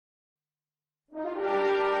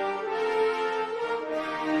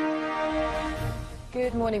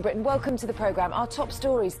Good morning, Britain. Welcome to the programme. Our top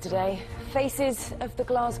stories today. Faces of the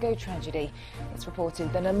Glasgow tragedy. It's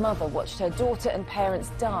reported that a mother watched her daughter and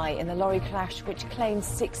parents die in the lorry crash which claimed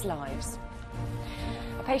 6 lives.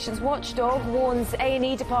 A patients' watchdog warns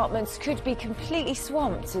A&E departments could be completely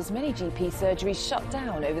swamped as many GP surgeries shut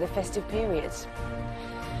down over the festive period.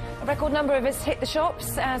 A record number of us hit the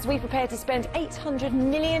shops as we prepare to spend £800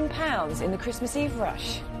 million in the Christmas Eve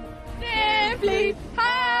rush. Simply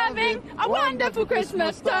having a wonderful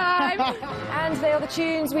Christmas time. And they are the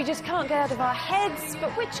tunes we just can't get out of our heads,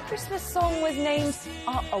 but which Christmas song was named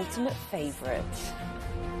our ultimate favourite?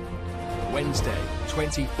 Wednesday,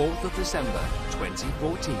 24th of December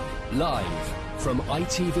 2014. Live from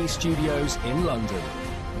ITV Studios in London.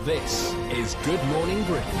 This is Good Morning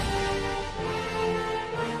Britain.